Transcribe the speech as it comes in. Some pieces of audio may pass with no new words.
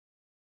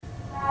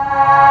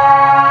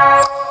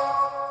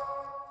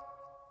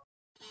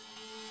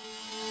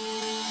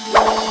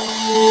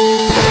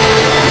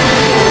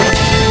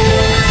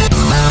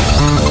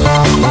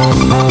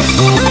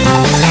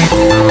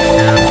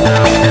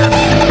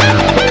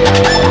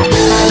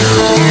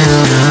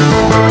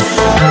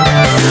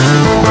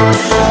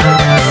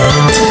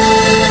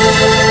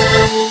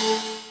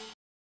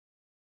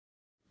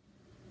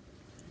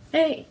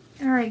Hey,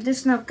 alright,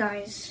 listen up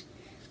guys.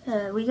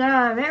 We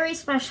got a very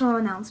special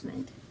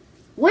announcement.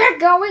 We're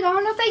going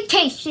on a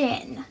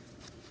vacation!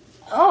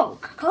 Oh,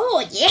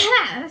 cool,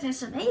 yeah,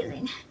 that's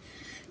amazing.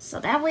 So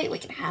that way we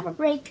can have a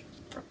break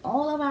from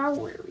all of our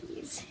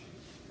worries.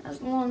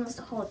 As long as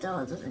the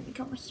hotel doesn't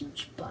become a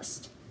huge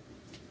bust.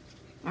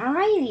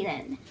 Alrighty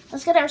then,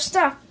 let's get our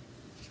stuff.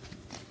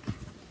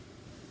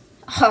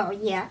 Oh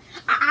yeah,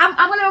 I'm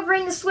gonna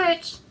bring the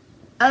Switch.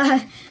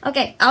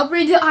 Okay, I'll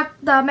bring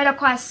the Meta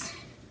Quest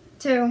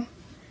too.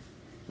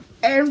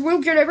 And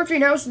we'll get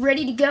everything else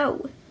ready to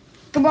go.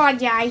 Come on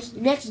guys,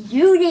 let's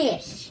do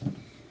this.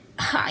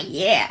 Oh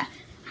yeah,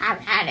 I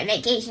haven't had a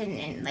vacation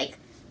in like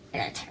an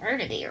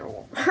eternity or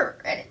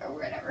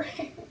whatever.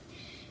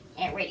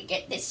 Can't wait to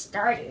get this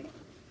started.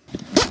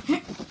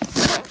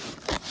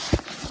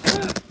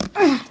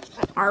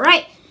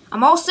 Alright,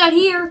 I'm all set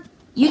here.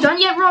 You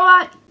done yet,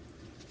 robot?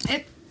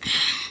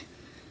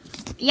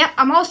 Yep,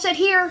 I'm all set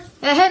here.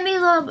 Hand me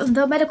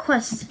the Meta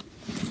Quest.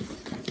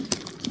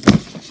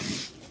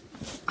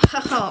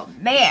 Oh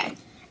man,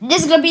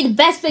 this is gonna be the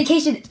best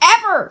vacation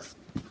ever!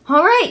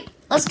 Alright,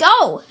 let's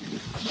go!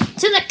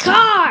 To the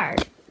car!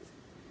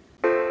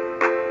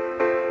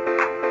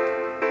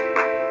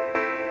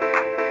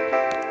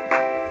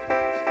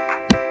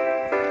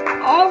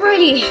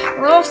 Alrighty,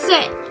 we're all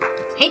set.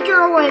 Take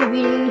her away,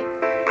 baby.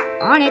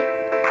 On it.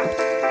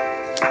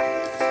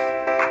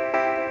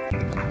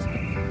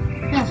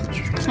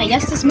 I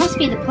guess this must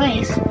be the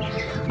place.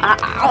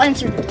 I'll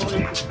answer the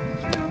door.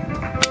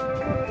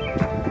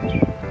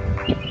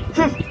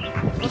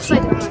 Looks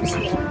like no one's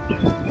here.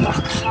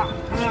 Oh,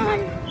 come on.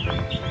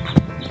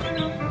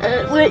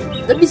 Wait,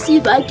 let me see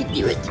if I can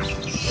do it.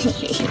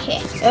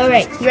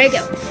 Alright, here I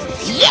go.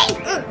 Yeah!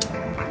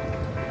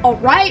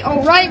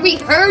 Alright, we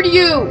heard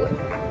you!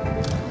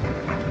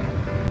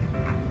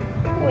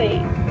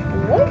 Wait,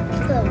 what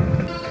the?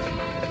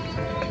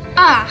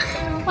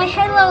 Why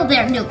hello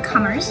there,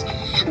 newcomers.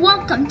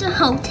 Welcome to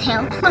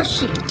Hotel Plush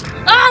Show.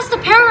 It's the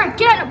parrot!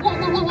 Get it!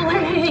 Whoa,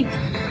 hey.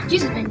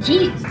 Jesus, man,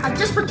 jeez. I'm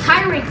just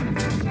retiring.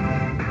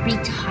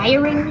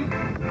 Retiring?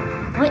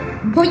 What?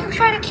 Were you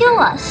trying to kill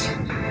us?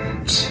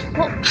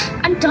 Well,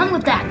 I'm done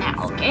with that now,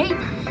 okay?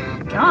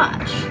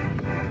 Gosh.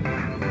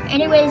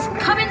 Anyways,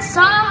 come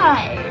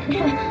inside.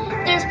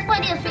 There's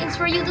plenty of things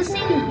for you to see.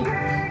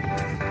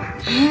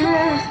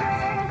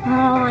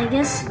 Well, I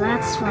guess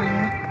that's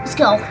fine. Let's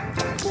go.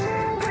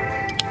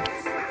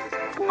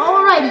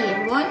 Alrighty,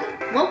 everyone.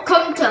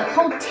 Welcome to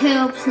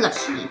Hotel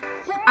Plushie.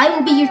 I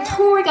will be your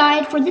tour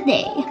guide for the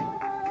day.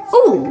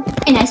 Ooh,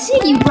 and I see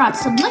you brought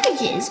some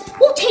luggages.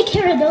 We'll take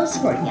care of those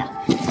for you.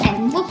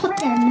 And we'll put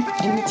them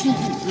in the TV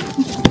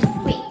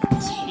room. Wait,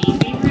 TV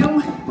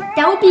room?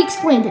 That will be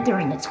explained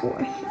during the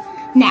tour.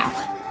 Now,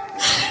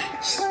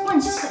 just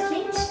 1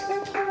 second.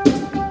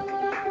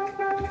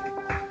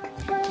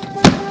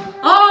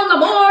 On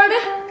board!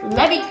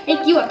 Let me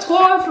take you a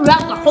tour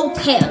throughout the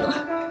hotel.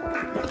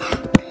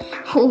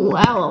 Oh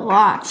wow, a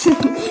lot.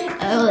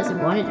 I always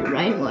wanted to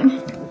ride one.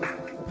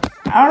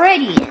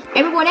 Alrighty,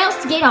 everyone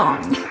else to get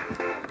on.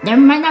 There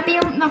might not be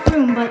enough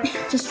room, but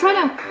just try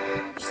to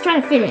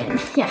fit in.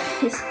 Yeah,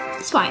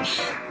 it's fine.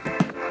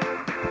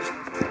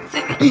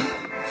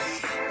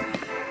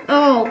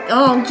 Oh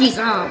jeez,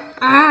 oh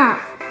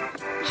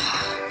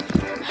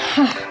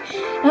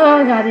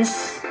god,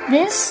 this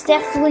is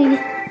definitely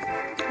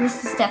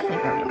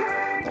very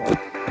cool.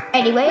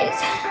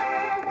 Anyways,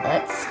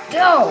 let's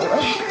go.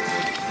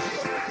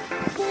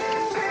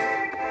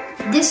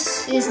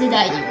 This is the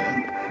dining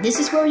room. This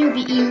is where you'll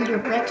be eating your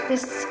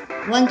breakfasts,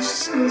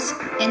 lunches,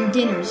 and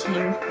dinners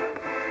here.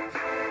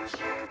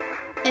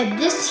 And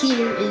this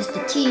here is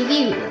the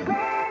TV room.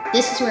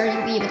 This is where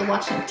you'll be able to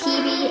watch some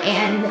TV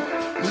and,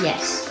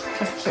 yes,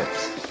 of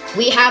course,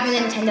 we have a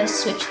Nintendo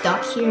Switch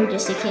dock here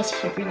just in case you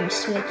forget your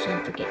Switch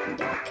and forget your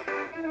dock.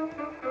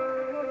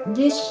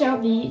 This shall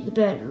be the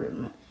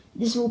bedroom.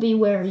 This will be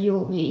where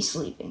you'll be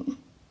sleeping.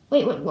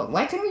 Wait,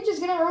 why couldn't we just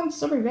get our own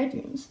separate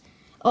bedrooms?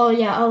 Oh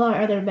yeah, all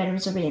our other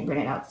bedrooms are being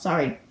rented out,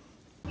 sorry.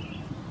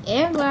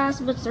 And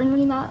last but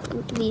certainly not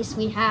least,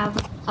 we have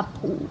a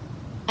pool.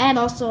 And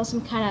also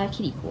some kind of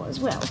kiddie pool as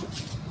well.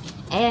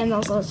 And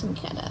also some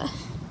kind of,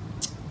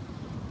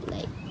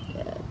 like,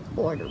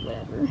 board or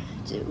whatever,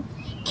 to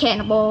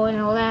cannonball and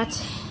all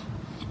that.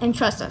 And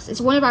trust us,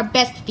 it's one of our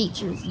best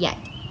features yet.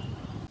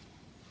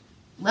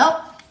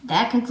 Well,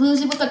 that concludes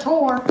it with the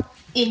tour.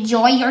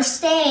 Enjoy your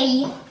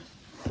stay.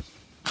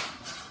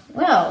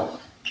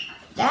 Well,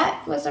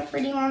 that was a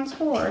pretty long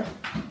tour.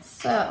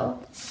 So,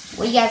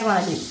 what do you guys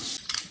want to do?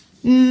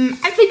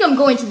 I think I'm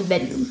going to the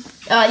bedroom.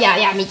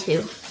 Yeah, me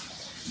too.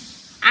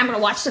 I'm gonna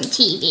watch some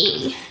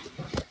TV.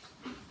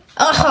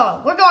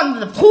 Oh, we're going to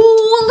the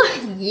pool.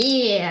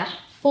 Yeah,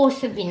 pool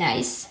should be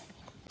nice.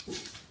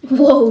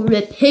 Whoa,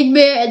 the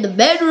pigman in the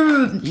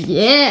bedroom.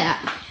 Yeah,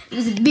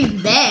 this is a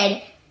big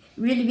bed.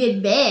 Really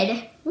big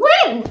bed. Woo!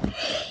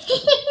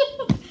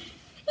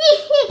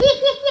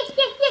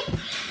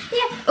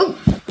 Yeah. Oh,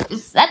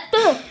 is that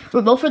the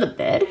remote for the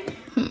bed?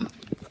 I'm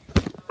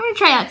gonna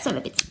try out some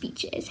of its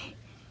features.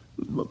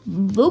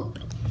 Boop.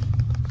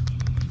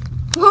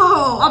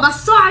 Whoa, a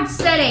massage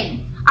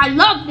setting. I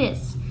love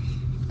this.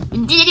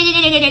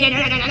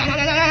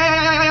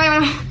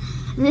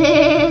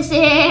 This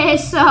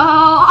is so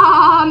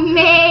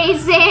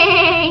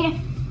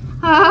amazing.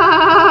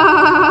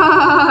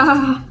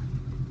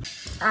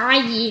 Oh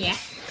yeah,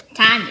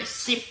 time to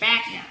sit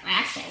back and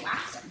relax and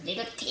watch some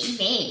little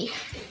TV.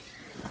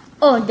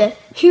 Oh,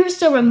 here's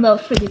the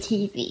remote for the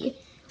TV.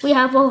 We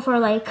have over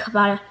like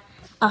about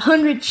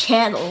 100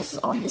 channels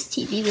on this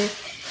TV with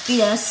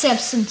the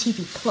Samsung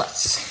TV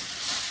Plus.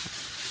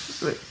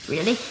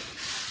 Really?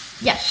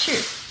 Yeah,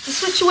 sure. Just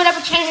switch to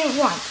whatever channel you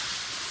want.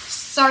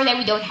 Sorry that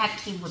we don't have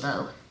cable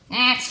though.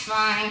 That's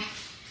fine.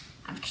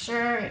 I'm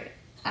sure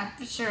I'm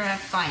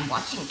fine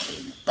watching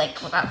cable,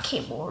 like without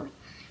cable or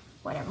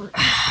whatever.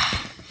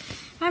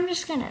 I'm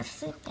just gonna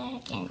sit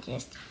back and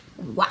just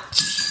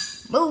watch.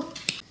 Move.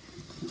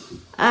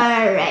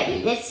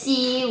 Alrighty, let's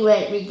see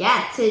what we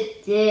got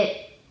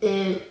today.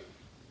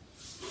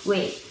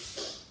 Wait.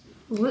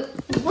 What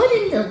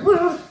in the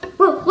world?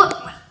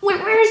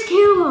 Where's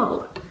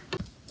Kilo?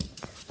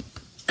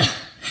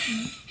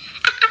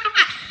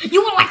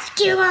 You wanna watch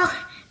Kilo?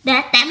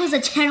 That was a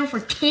channel for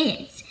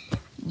kids.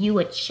 You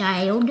a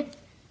child?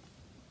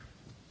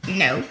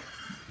 No.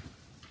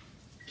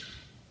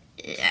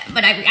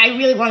 But I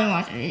really want to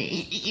watch it,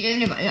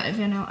 even if I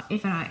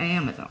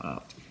am an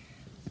adult.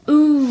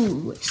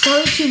 Ooh,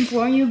 sorry to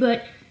inform you,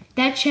 but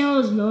that channel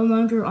is no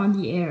longer on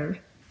the air.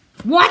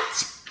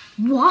 What?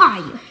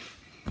 Why?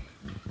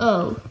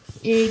 Oh,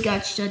 it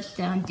got shut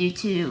down due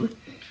to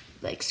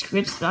like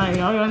scripts by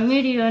on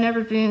media and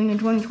everything in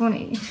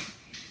 2020.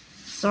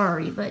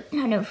 Sorry, but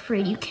I'm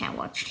afraid you can't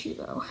watch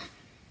Kilo.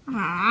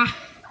 Ah.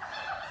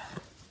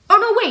 Oh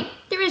no, wait!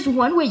 There is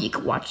one way you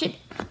can watch it.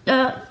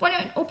 Why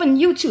not open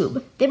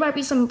YouTube? There might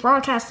be some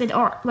broadcasted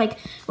art, like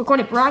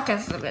recorded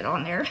broadcasts of it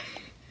on there.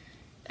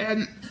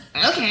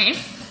 Okay.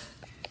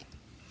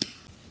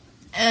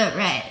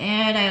 Alright,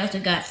 and I also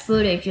got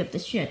footage of the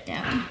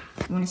shutdown.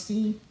 Wanna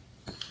see?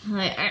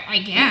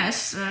 I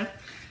guess.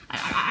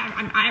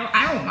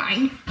 I don't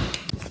mind.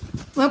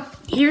 Well,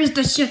 here's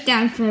the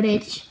shutdown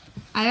footage.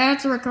 I had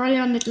to record it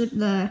on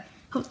the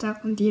hotel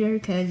computer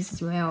because,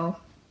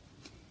 well,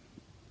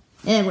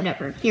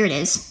 whatever. Here it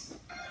is.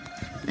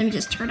 Let me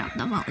just turn up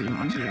the volume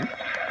on here.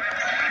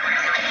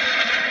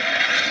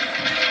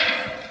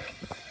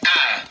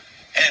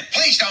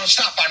 Please don't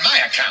stop on my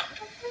account.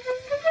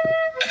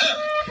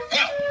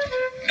 Well,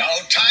 no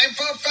time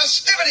for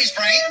festivities,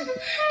 brain.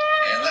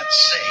 Let's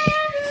see.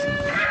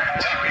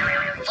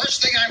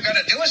 First thing I'm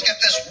gonna do is get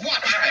this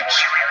watch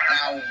fixed.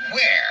 Now,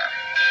 where?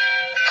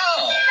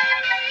 Oh.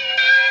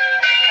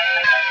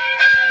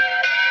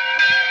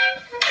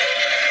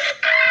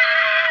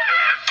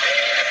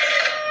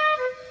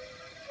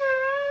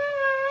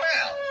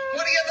 Well,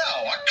 what do you know?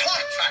 A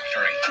clock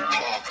factory.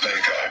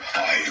 Clockmaker,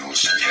 are you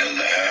still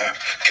there?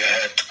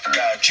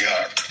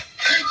 Gadget.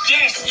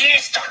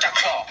 Yes, Dr.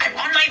 Claw. I'm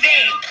on my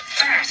way.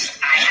 First,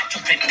 I have to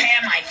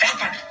prepare my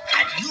weapon.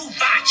 A new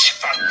watch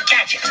for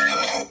Gadget.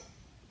 Oh.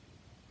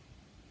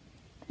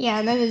 Yeah,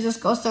 and then it just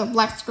goes to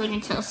black screen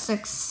until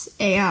 6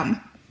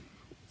 a.m.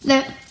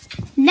 Let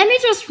me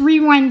just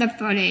rewind the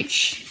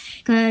footage,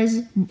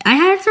 because I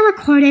had to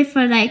record it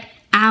for like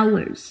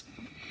hours.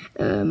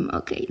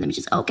 Okay, let me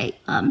just,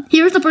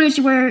 here's the footage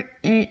where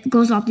it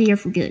goes off the air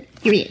for good.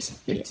 Here it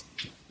is.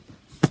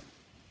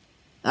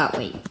 Oh,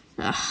 wait.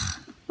 Ugh,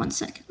 1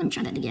 sec. Let me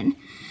try that again.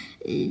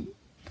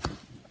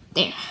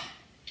 There.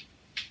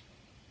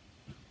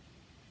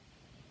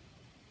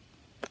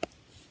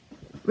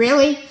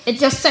 Really? It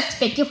just says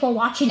thank you for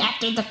watching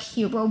after the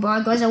cube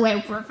robot goes away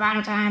for a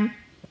final time.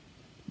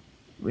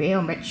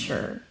 Real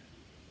mature.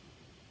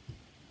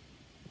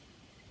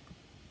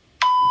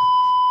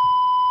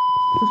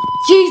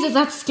 Jesus,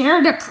 that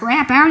scared the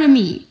crap out of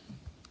me.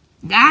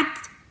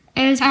 That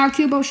is how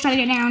Kubo shut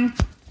it down.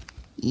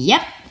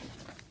 Yep.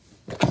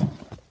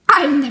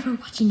 I'm never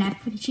watching that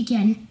footage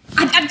again.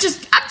 I'm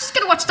just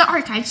gonna watch the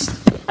archives.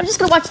 I'm just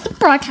gonna watch the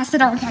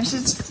broadcasted archives.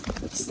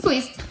 Just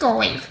please go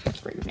away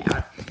right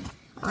now.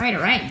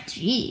 Alright.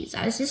 Jeez,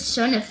 I was just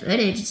showing the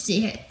footage to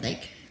see it,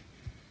 like,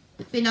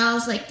 and I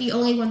was like the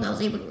only one that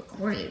was able to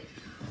record it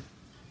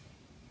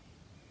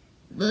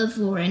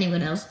before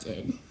anyone else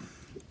did,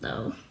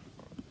 though.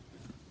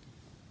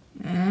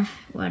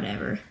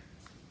 Whatever.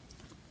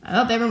 I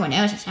hope everyone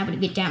else is having a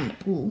good time in the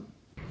pool.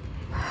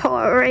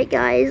 Alright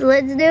guys,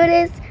 let's do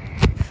this.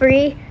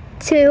 3,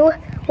 2,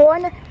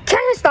 1. Can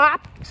you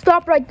stop?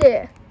 Stop right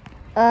there.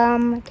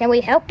 Can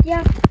we help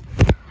you?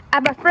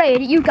 I'm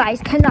afraid you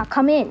guys cannot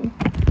come in.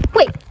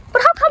 Wait,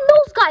 but how come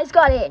those guys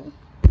got in?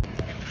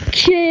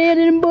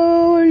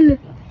 Cannonball!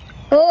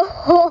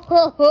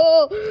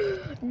 Oh,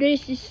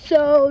 this is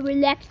so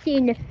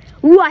relaxing.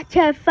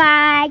 Water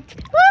fight.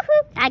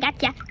 Woohoo! I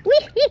gotcha.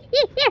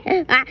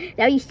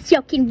 Now you're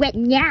soaking wet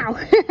now.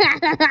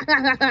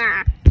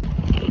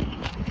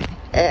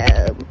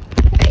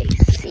 I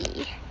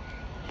see.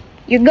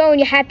 You're going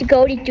to have to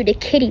go into the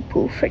kiddie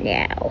pool for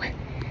now.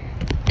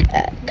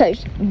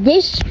 Because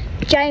this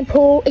giant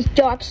pool is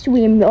dog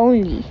swim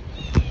only.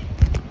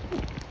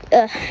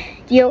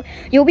 You'll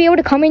be able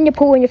to come in the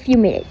pool in a few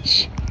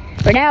minutes.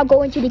 For now,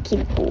 go into the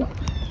kiddie pool.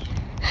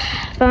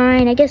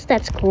 Fine, I guess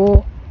that's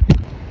cool.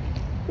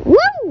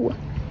 Woo!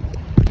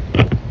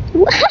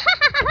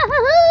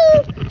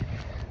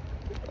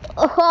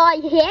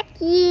 Oh, heck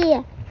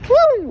yeah!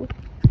 Woo!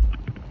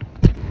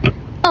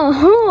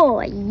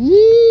 Oh,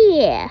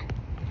 yeah!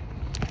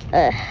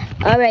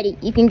 Alrighty,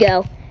 you can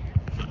go.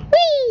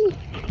 Whee!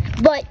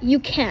 But you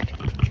can't.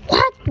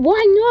 What?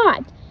 Why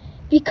not?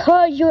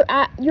 Because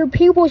your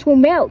pupils will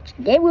melt.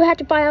 Then we'll have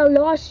to file a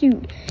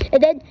lawsuit,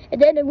 and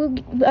then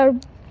our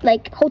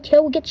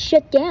hotel will get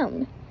shut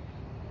down.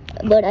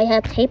 But I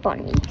have tape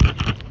on me.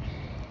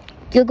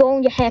 You're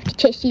going to have to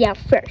test it out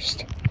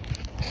first.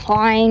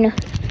 Fine.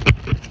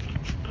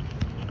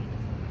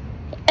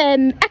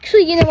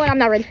 Actually, you know what? I'm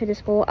not ready for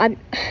this pool.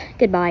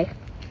 Goodbye.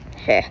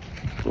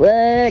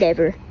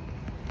 Whatever.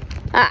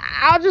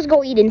 I'll just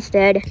go eat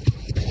instead.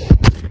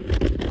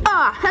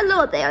 Ah,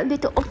 hello there,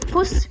 little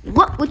octopus.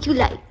 What would you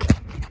like?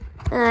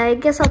 I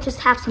guess I'll just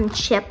have some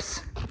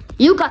chips.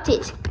 You got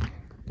it.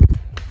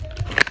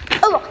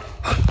 Oh,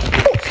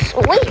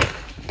 sweet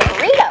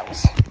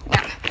Doritos.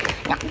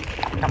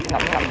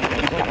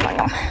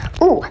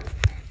 Ooh,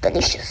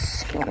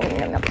 delicious.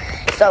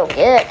 So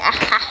good.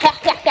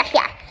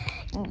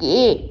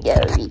 Yeah,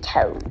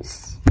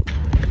 Doritos.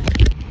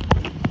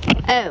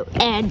 Oh,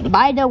 and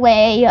by the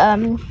way,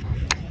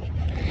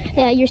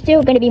 yeah, you're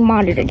still gonna be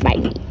monitored by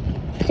me.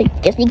 So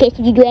just in case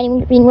you do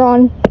anything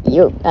wrong,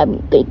 I'm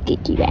gonna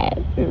get you that,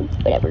 or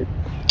whatever.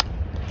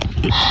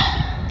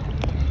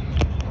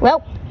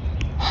 Well,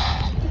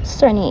 it's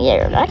starting to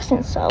get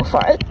relaxing so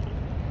far.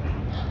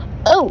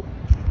 Oh,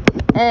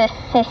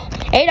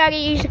 hey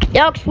doggies,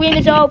 dog swim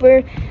is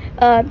over.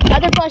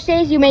 Other plush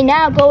days, you may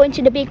now go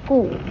into the big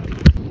pool.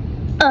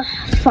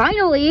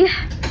 Finally.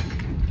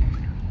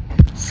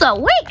 So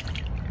wait.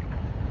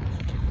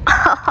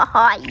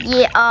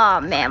 Yeah, oh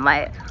man,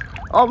 my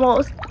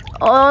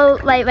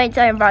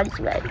entire body's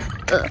wet.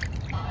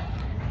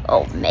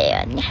 Oh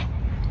man.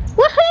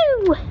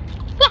 Woohoo!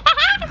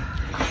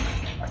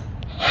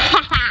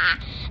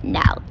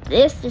 Now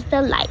this is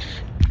the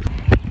life.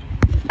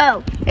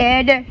 Oh,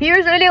 and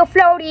here's a little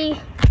floaty.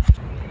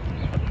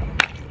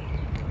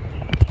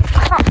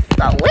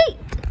 So wait.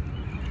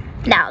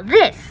 Now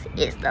this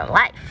is the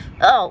life.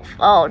 Oh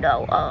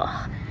no.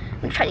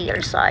 Let me try the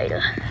other side.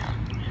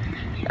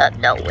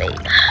 No, wait.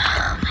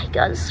 Oh my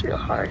god, this is real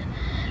hard.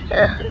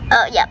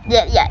 Yeah.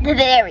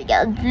 There we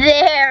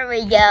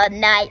go.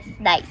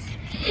 Nice.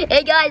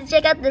 Hey guys,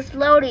 check out this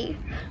floaty.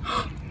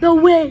 No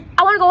way.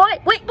 I wanna go on.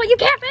 Wait, but you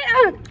can't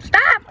fit.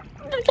 Stop.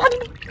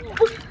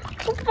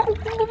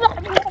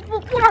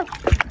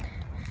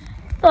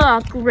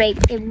 Oh, great.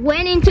 It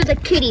went into the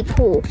kiddie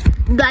pool.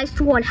 Guys,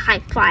 one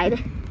high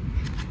five.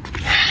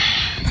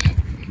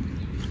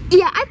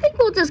 Yeah, I think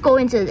we'll just go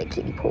into the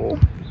kiddie pool.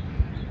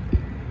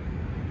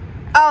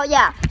 Oh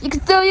yeah, you can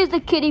still use the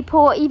kiddie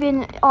pool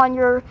even on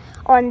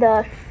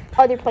the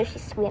other place you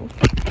swim.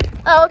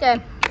 Oh,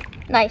 okay.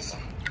 Nice.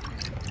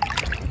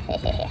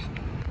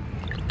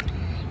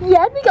 Yeah,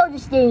 I think I'll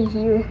just stay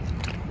here.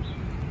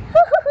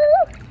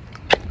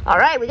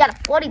 Alright, we got a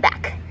floaty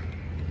back.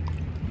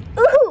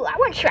 Ooh, I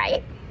want to try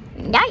it.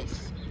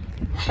 Nice.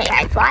 Hey,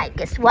 high five.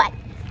 Guess what?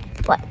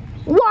 What?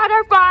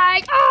 Water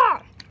fight!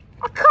 Oh,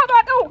 come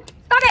on! Oh,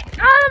 stop it!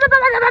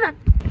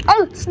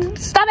 Oh,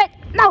 stop it!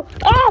 No!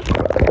 Oh!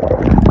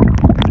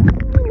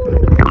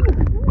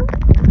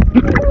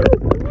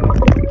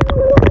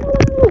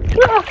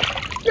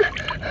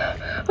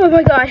 Oh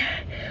my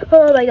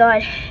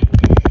god!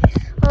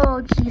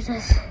 Oh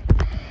Jesus!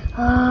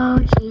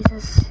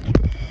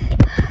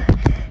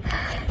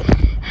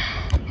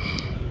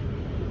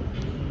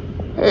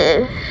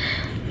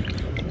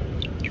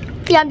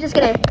 Yeah, I'm just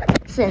gonna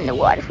sit in the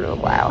water for a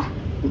while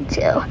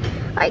until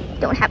I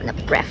don't have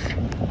enough breath.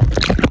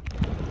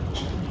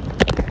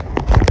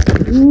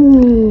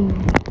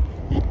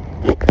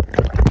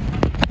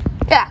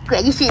 Ah,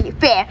 great, you see it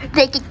fair.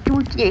 They can do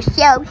it to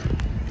themselves.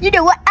 You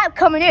know what? I'm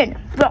coming in.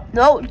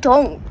 No,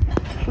 don't.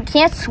 We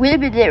can't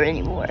swim in there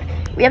anymore.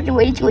 We have to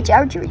wait until it's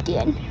outer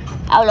again.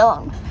 How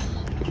long?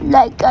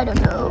 Like, I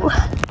don't know,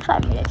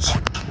 5 minutes.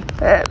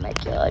 Oh my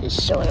god,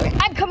 it's so annoying.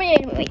 I'm coming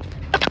in. Wait.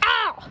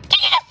 Ow! Can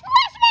you just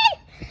squish me?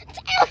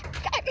 Oh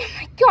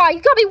my god,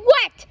 you got me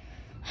wet.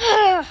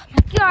 Oh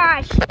my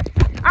gosh.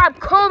 I'm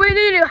coming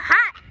in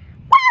hot.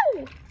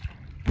 Woo!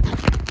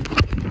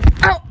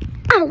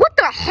 Oh, what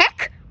the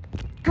heck?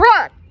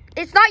 Bruh,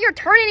 it's not your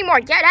turn anymore.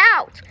 Get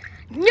out.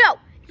 No,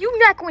 you're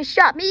not going to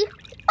stop me.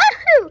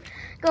 Woohoo!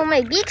 Gonna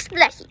make big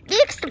splashy.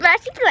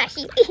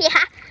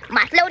 Yeah,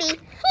 my floaty.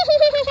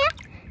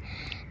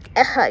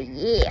 Yeah. Ah!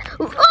 Yeah.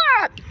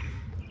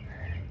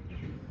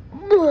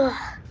 Woo.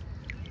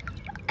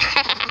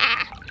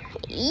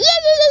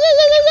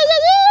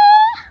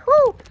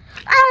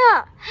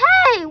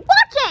 Hey,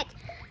 watch it!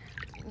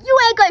 You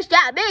ain't gonna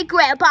stop me,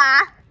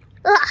 Grandpa.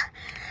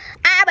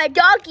 I'm a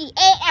donkey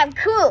and I'm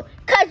cool,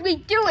 'cause we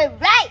do it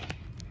right.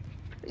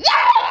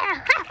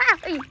 Yeah!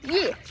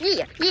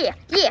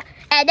 Yeah.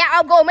 And now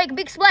I'm gonna make a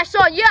big splash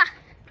on ya.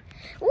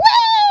 Whee!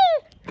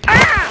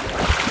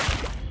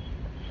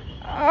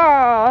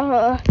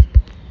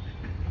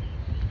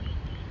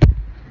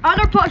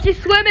 Other Plushie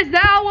swim is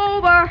now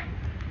over.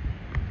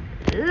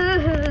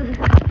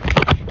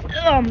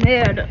 Oh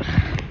man.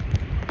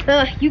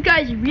 You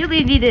guys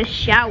really need a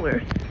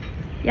shower.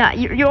 Yeah,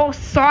 you're all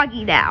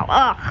soggy now.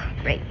 Ugh,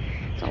 great.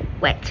 It's all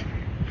wet.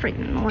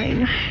 Freaking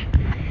annoying.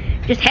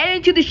 Just head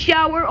into the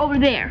shower over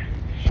there.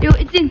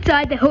 It's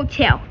inside the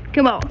hotel.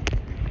 Come on.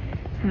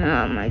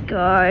 Oh my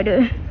god.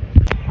 And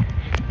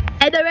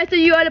the rest of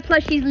you other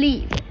plushies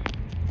leave.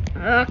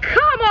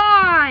 Come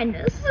on!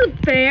 This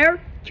isn't fair.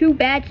 Too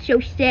bad, so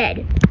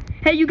sad.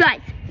 Hey, you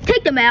guys,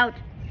 take them out.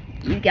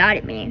 You got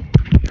it, man.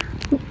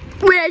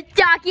 We're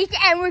donkeys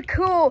and we're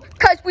cool,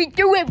 'cause we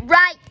do it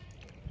right.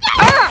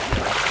 Yeah!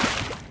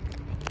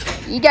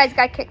 You guys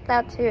got kicked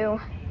out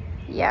too.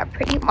 Yeah,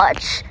 pretty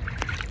much.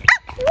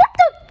 What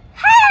the?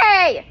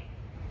 Hey!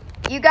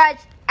 You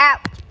guys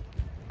out.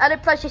 Other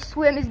Plushie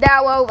swim is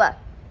now over.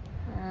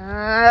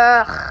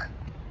 Ugh.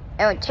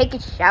 And take a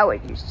shower,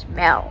 you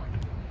smell.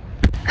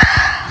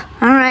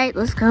 Alright,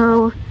 let's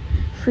go.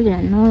 Freaking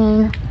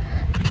annoying.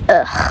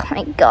 Ugh,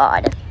 my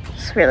god.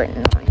 It's really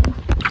annoying.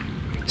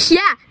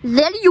 Yeah,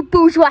 then you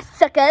bourgeois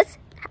suckers.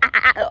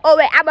 Oh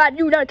wait, I'm about to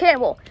do another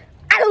camel.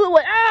 I don't know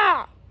what.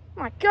 Ah!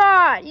 Oh my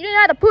god, you didn't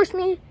have to push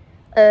me.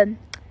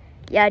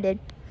 Yeah, I did.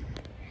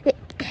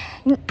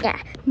 Yeah.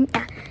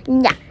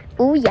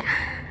 Oh yeah.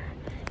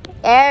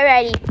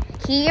 Alrighty,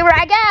 here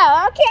I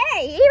go.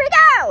 Okay, here we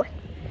go.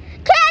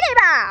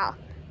 Cannonball.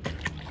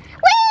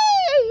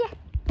 Whee!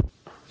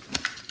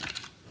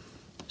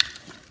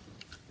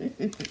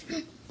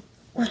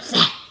 What's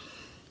that?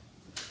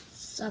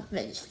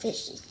 Something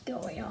fishy is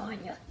going on.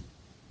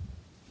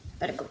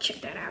 Better go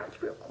check that out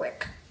real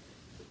quick.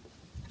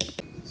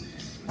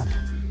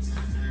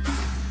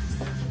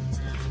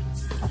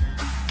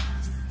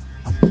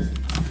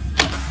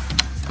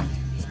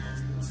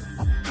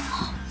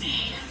 Oh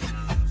man.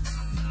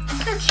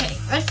 Okay,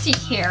 let's see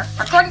here.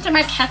 According to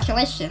my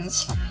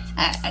calculations,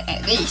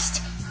 at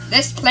least,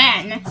 this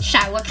plan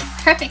shall work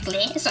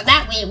perfectly, so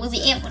that way we'll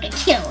be able to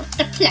kill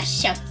the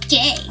Plush Show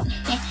gang.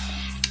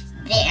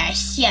 They are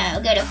so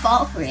gonna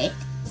fall for it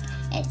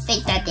and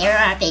think that they're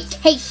on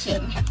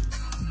vacation,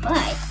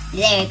 but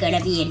they're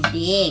gonna be in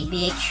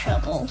big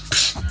trouble.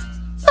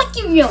 But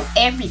you know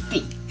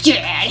everything,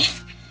 Dad.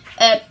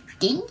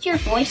 Didn't your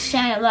voice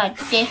sound a lot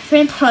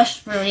different,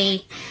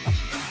 Plushberry?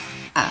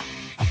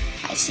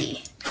 I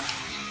see.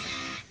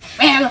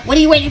 Well, what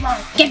are you waiting for?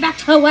 Get back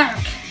to work.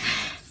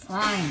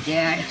 Fine,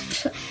 Dad.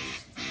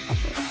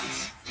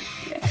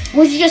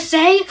 What did you just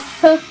say?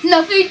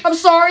 Nothing. I'm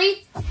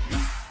sorry.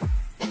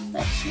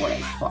 That's what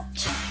I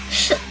thought.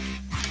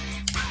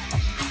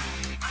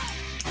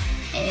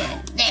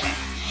 And there.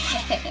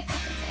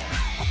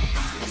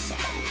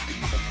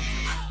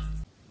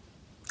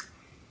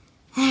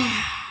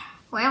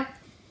 Well,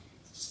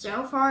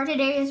 so far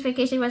today's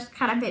vacation was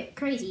kind of a bit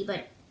crazy,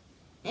 but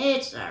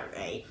it's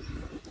alright.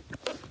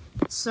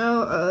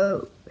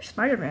 So,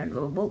 Spider-Man,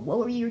 what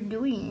were you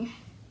doing?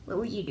 What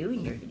were you doing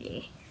here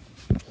today?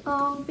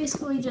 Oh,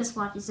 basically just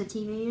watching some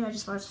TV. I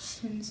just watched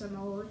some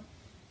old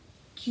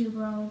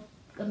Cubo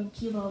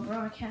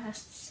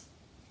broadcasts.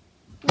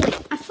 Wait,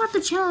 I thought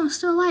the channel was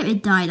still alive.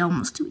 It died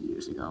almost 2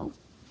 years ago.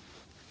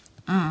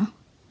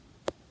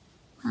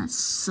 That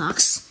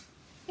sucks.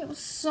 It was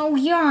so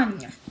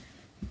young.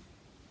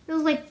 It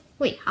was like,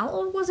 wait, how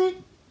old was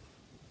it?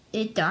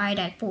 It died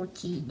at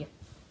 14.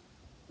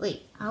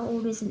 Wait, how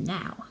old is it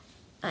now?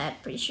 I'm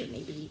pretty sure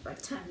maybe by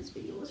the time this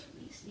video was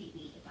released,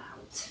 maybe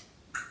about...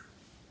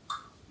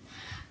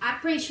 I'm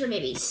pretty sure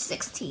maybe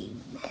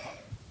 16.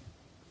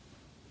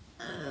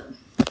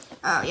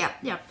 Oh,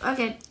 yep,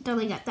 okay,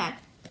 totally got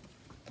that.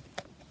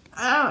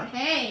 Oh,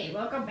 hey,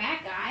 welcome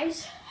back,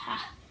 guys.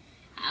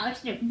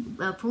 How's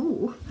the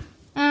pool?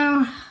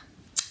 Yeah,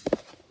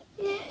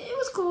 it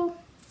was cool.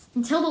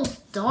 Until those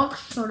dogs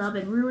showed up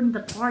and ruined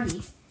the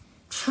party.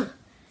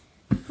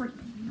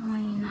 Freaking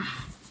annoying.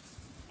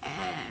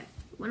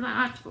 What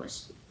about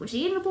Octopus? Was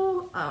he in the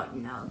pool? Oh,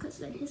 no, because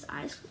then his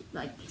eyes,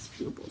 like, his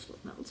pupils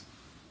would melt.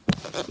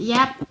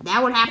 Yep,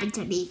 that would happen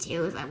to me,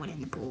 too, if I went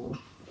in the pool.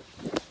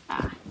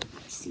 I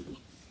see.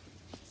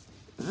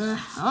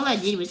 All I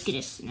did was get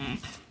a snack.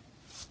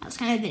 I was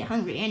kind of a bit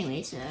hungry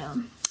anyway, so...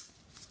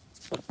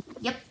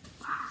 Yep.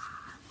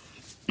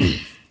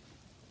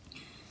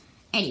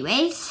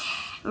 Anyways,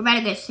 we're about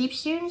to go to sleep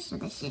soon, so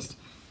let's just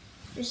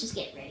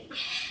get ready.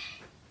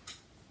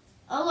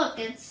 Oh look,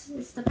 it's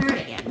the bird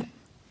again.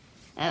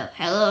 Oh,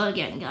 hello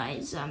again,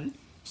 guys.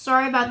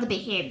 Sorry about the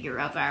behavior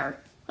of our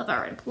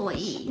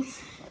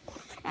employees.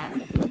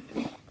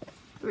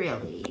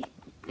 Really.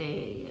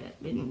 They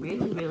have been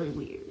really, really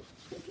weird.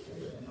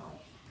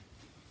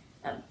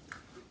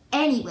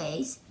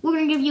 Anyways, we're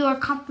gonna give you our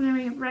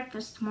complimentary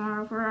breakfast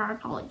tomorrow for our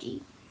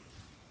apology.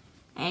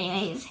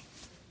 Anyways,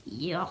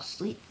 you all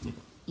sleep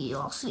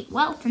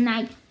well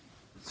tonight.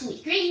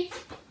 Sweet dreams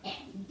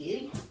and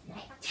good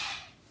night.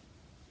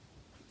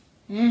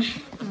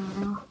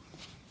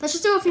 Let's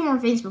just do a few more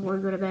things before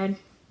we go to bed.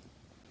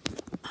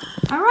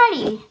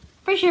 Alrighty,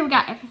 pretty sure we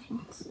got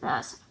everything set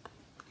up.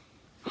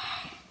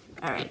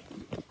 Alright,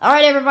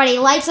 everybody,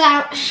 lights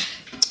out.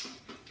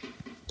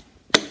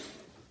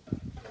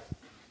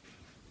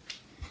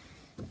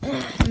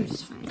 I'm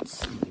just finding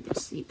somewhere to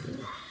sleep.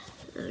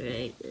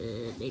 Alright,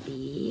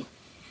 maybe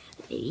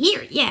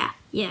here. Yeah,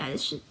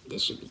 this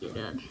should be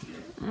good.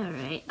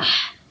 Alright,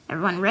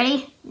 everyone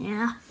ready?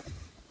 Yeah.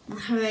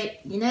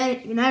 Alright, good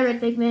night, Red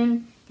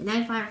Pigman. Good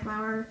night,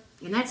 Fireflower.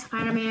 Good night,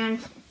 Spider-Man.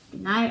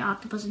 Good night,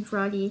 Octopus and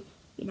Froggy.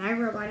 Good night,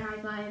 Robot High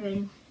Five,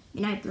 and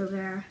good night, Blue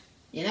Bear.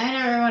 Good night,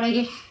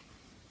 everybody.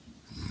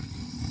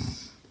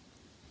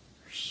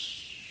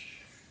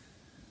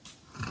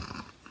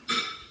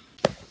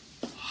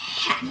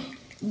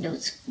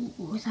 Those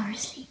fools are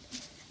asleep.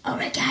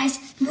 Alright, guys,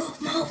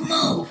 move.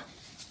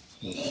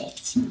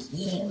 Let's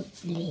kill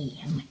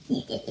them.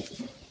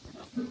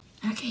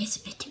 Okay, it's a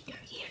bit too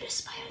dark here to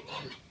spy on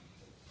them.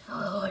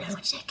 Hold on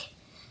 1 sec.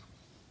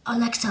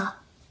 Alexa,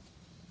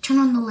 turn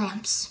on the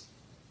lamps.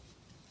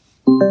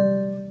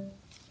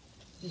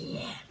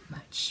 Yeah,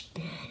 much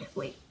better.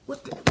 Wait,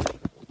 what the?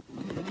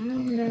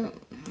 No.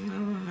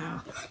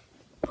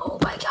 Oh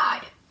my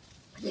god.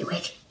 Are they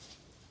awake?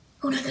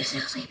 Oh no, they're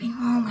still sleeping.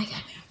 Oh my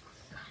god.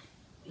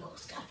 We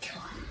almost got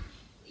caught.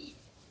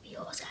 We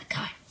almost got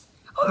caught.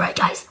 Alright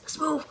guys, let's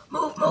move.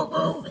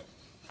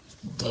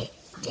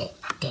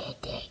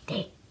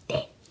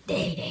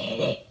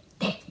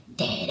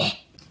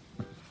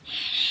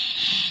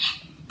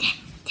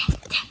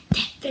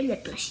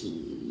 Village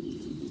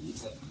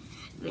plushies.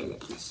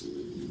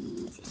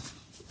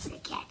 The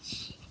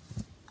catch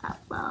up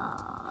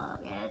all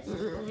the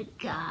good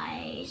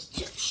guys.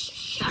 Just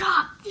shut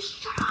up.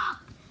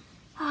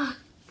 Oh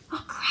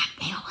crap,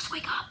 they almost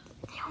wake up.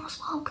 They almost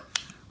woke.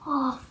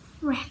 Oh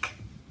frick.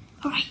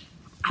 Alright,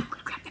 I'm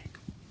gonna grab them.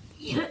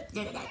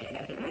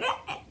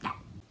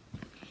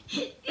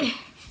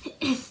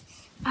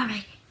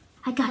 Alright,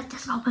 I got the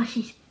small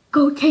plushies.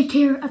 Go take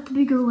care of the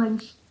bigger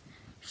ones.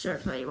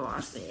 Certainly,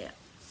 boss. Yeah.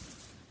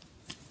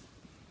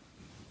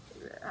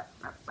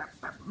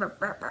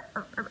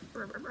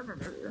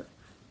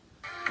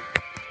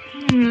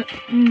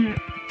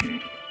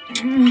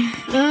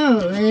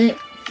 Oh,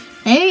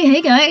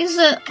 hey guys,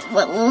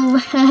 what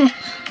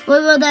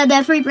about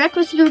that free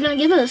breakfast you were gonna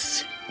give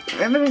us?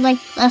 Remember, like,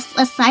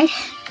 last night?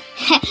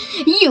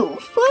 You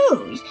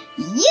fools!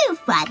 You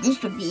thought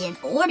this would be an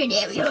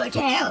ordinary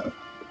hotel.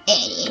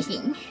 It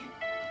isn't.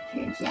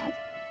 Turns out,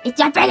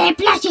 it's a very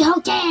plushy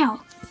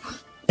hotel!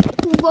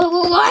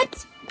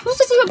 What? How's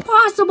this even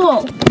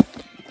possible?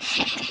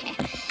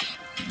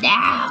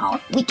 Now,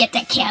 we get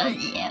to kill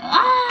you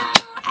all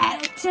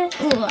at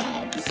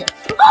once.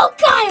 Oh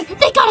god,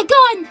 they got a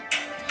gun!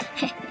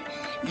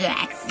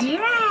 That's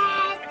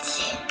right.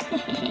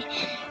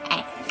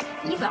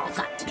 You've all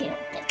got to get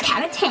the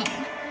count of 10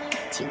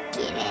 to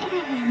get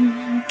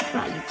in.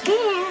 But you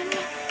can,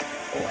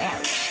 or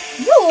else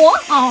you'll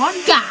all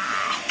die.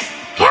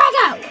 Here I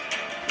go.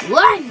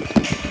 1,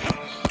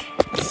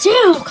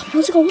 2, come on,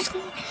 let's go. 3, 4,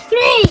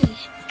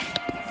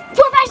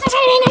 5, 6,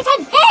 7, 8, 9,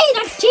 10. Hey,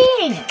 that's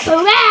cheating. Too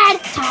bad.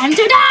 Time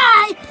to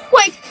die.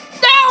 Wait,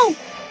 no.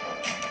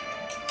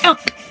 Oh,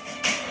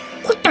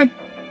 what the?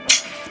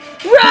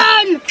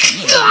 Run!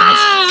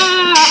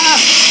 Ah!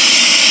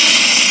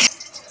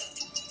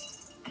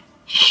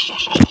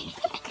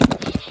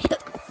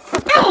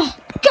 Oh,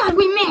 God,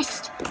 we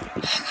missed.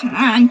 Come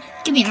on,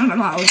 give me another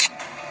load.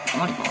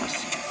 Load balls.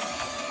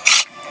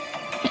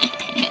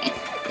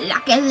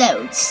 Like a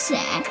load,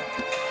 sir.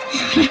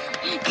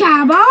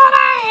 Come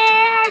over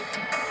here.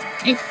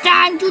 It's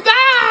time to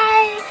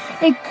die.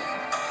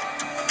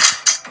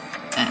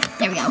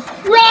 There we go.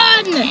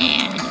 Run!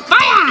 And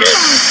fire!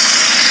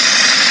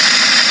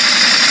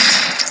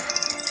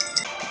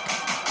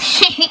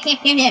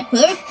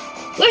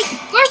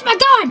 Where's my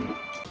gun?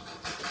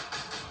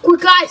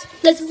 Quick, guys,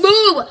 let's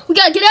move. We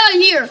gotta get out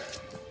of here.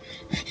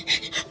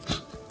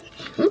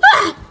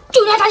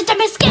 Do not let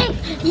them escape.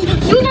 You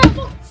know.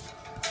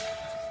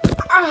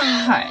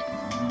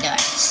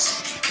 Nuts.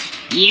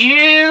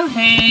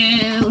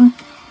 Yoo-hoo.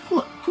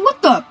 What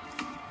the?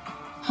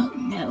 Oh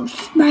no,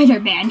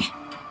 Spider-Man.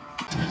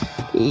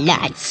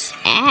 Lights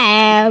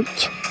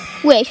out.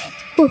 Wait,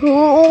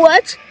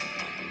 what?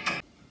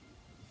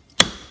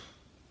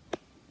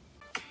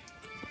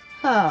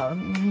 Oh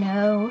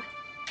no.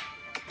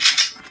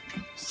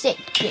 Say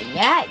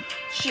goodnight,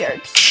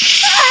 jerks.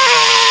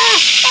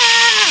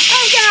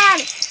 Oh god!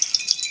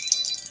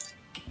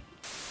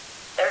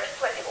 There's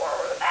plenty more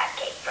where that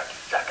came from,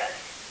 suckers.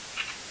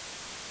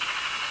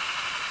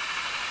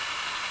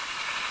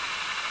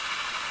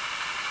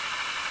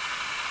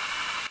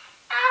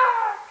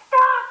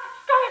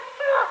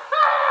 Stop!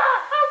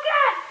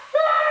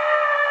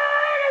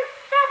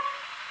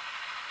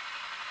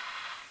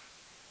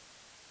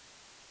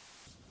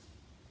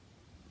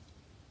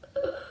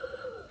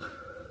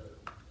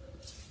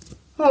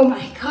 Oh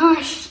my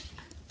gosh.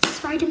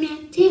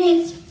 Spider-Man did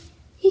it.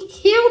 He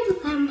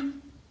killed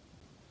them.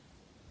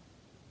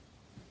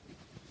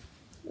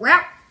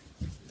 Well,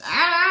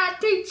 I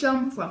teach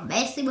them from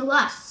messing with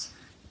us.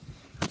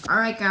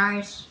 Alright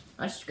guys,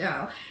 let's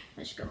go.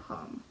 Let's go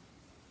home.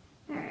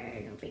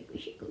 I don't think we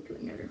should go to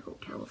another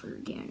hotel ever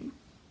again.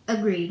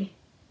 Agreed.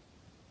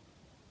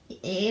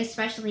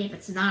 Especially if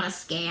it's not a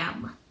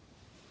scam.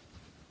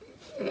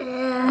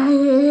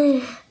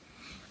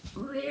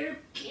 We'll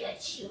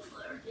get you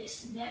for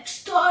this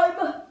next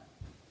time.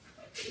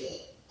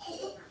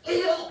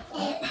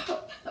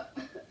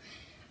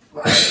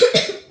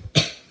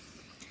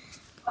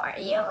 For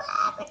you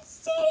haven't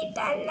seen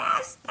the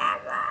last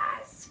of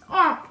us.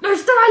 Oh, they're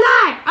still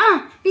alive.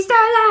 Oh, he's still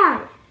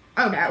alive.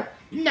 Oh no.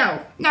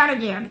 No, not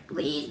again.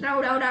 Please,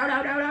 no.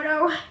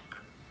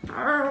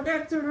 Oh,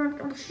 that's it.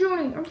 I'm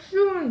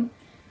shooting.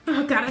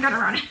 Oh god, I gotta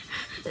run.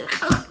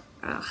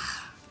 Oh,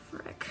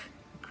 frick.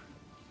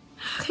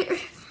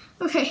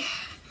 Okay.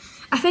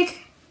 I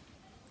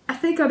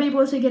think I'm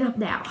able to get up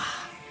now.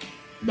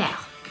 Now,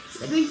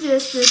 let me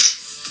just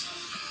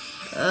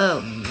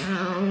oh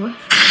no.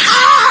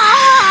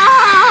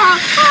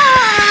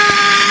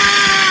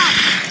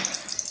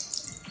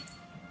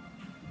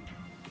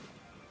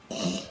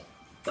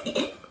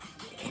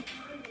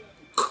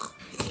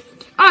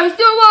 I'm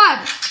still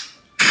alive!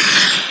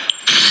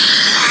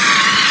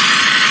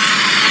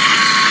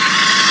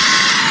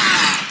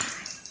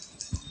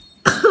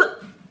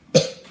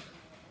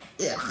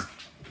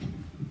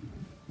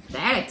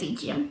 That'll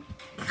teach him.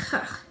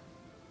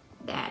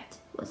 That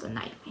was a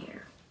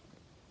nightmare.